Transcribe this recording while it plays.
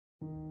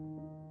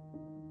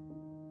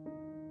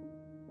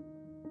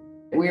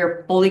We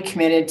are fully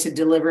committed to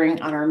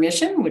delivering on our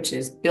mission, which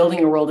is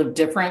building a world of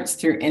difference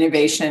through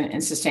innovation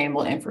and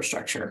sustainable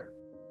infrastructure.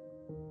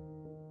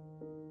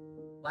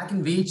 Black &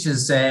 Veatch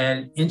is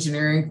an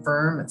engineering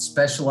firm that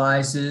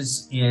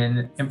specializes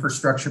in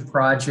infrastructure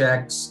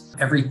projects,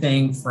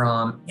 everything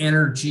from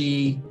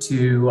energy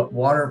to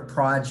water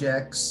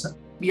projects.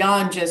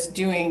 Beyond just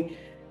doing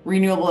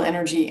renewable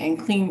energy and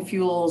clean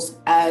fuels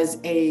as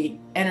an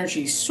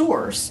energy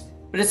source,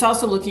 but it's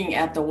also looking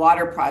at the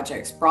water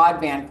projects,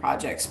 broadband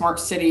projects, smart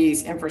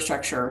cities,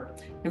 infrastructure,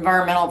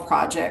 environmental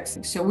projects.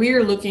 So we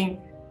are looking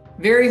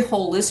very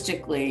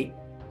holistically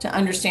to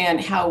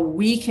understand how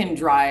we can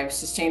drive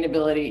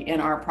sustainability in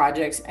our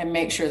projects and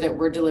make sure that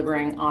we're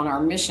delivering on our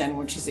mission,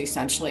 which is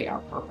essentially our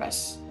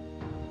purpose.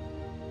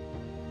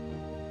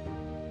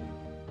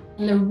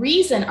 And the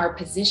reason our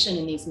position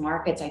in these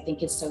markets, I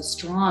think, is so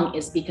strong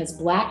is because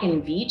Black &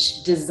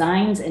 Veatch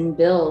designs and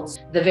builds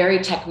the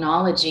very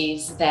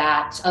technologies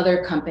that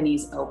other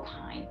companies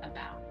opine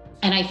about.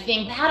 And I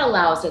think that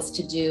allows us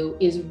to do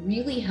is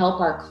really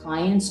help our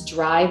clients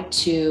drive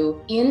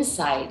to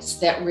insights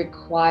that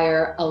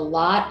require a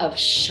lot of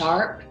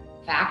sharp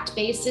fact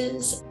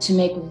bases to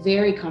make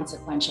very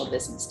consequential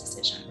business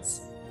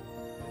decisions.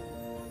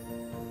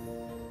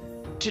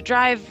 To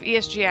drive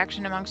ESG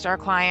action amongst our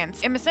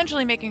clients, I'm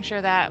essentially making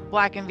sure that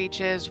Black &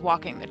 Veatch is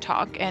walking the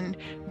talk and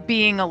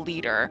being a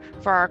leader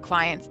for our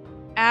clients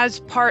as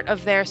part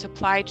of their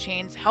supply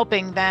chains,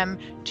 helping them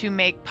to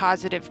make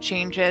positive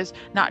changes,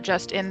 not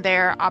just in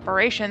their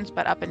operations,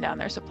 but up and down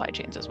their supply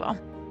chains as well.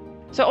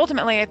 So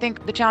ultimately, I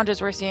think the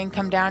challenges we're seeing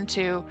come down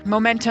to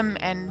momentum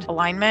and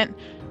alignment.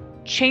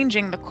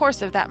 Changing the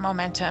course of that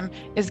momentum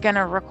is going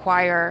to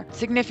require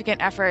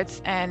significant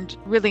efforts and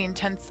really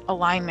intense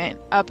alignment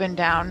up and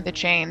down the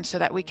chain so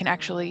that we can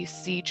actually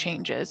see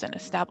changes and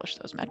establish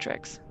those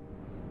metrics.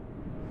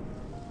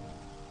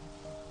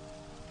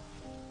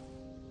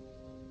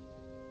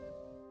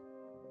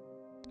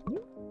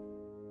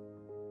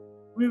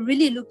 We're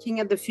really looking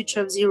at the future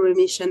of zero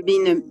emission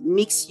being a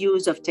mixed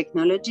use of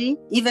technology.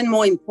 Even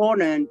more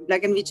important,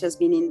 Black & Veatch has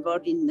been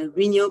involved in the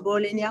renewable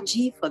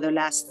energy for the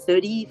last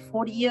 30,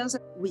 40 years.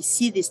 We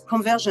see this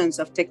convergence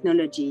of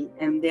technology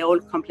and they're all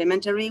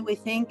complementary, we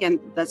think, and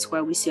that's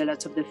where we see a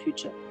lot of the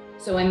future.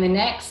 So in the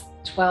next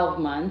 12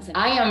 months,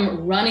 I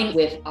am running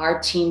with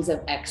our teams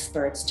of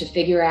experts to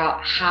figure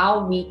out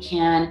how we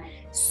can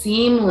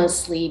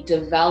seamlessly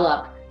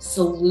develop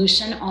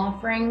solution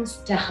offerings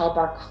to help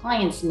our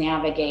clients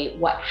navigate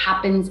what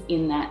happens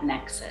in that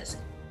nexus.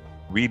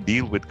 We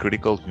deal with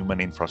critical human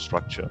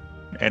infrastructure,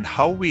 and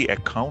how we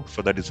account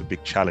for that is a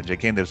big challenge.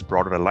 Again, there's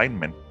broader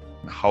alignment.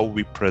 How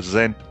we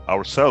present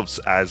ourselves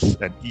as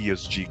an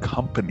ESG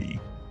company,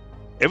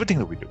 everything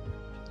that we do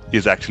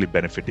is actually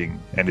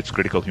benefiting, and it's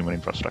critical human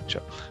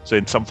infrastructure. So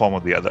in some form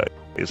or the other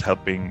is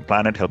helping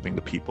planet, helping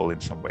the people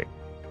in some way.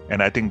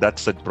 And I think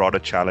that's a broader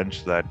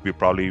challenge that we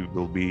probably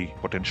will be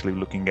potentially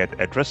looking at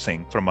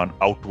addressing from an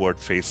outward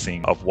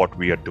facing of what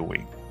we are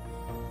doing.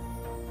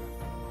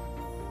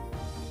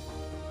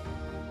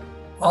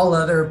 All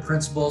other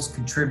principles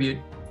contribute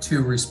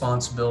to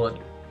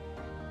responsibility.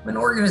 When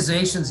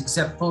organizations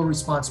accept full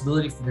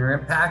responsibility for their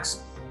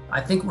impacts,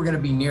 I think we're going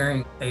to be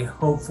nearing a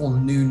hopeful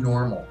new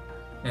normal.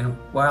 And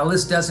while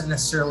this doesn't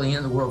necessarily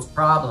end the world's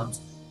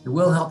problems, it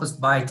will help us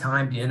buy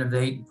time to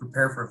innovate and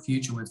prepare for a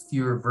future with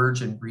fewer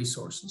virgin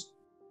resources.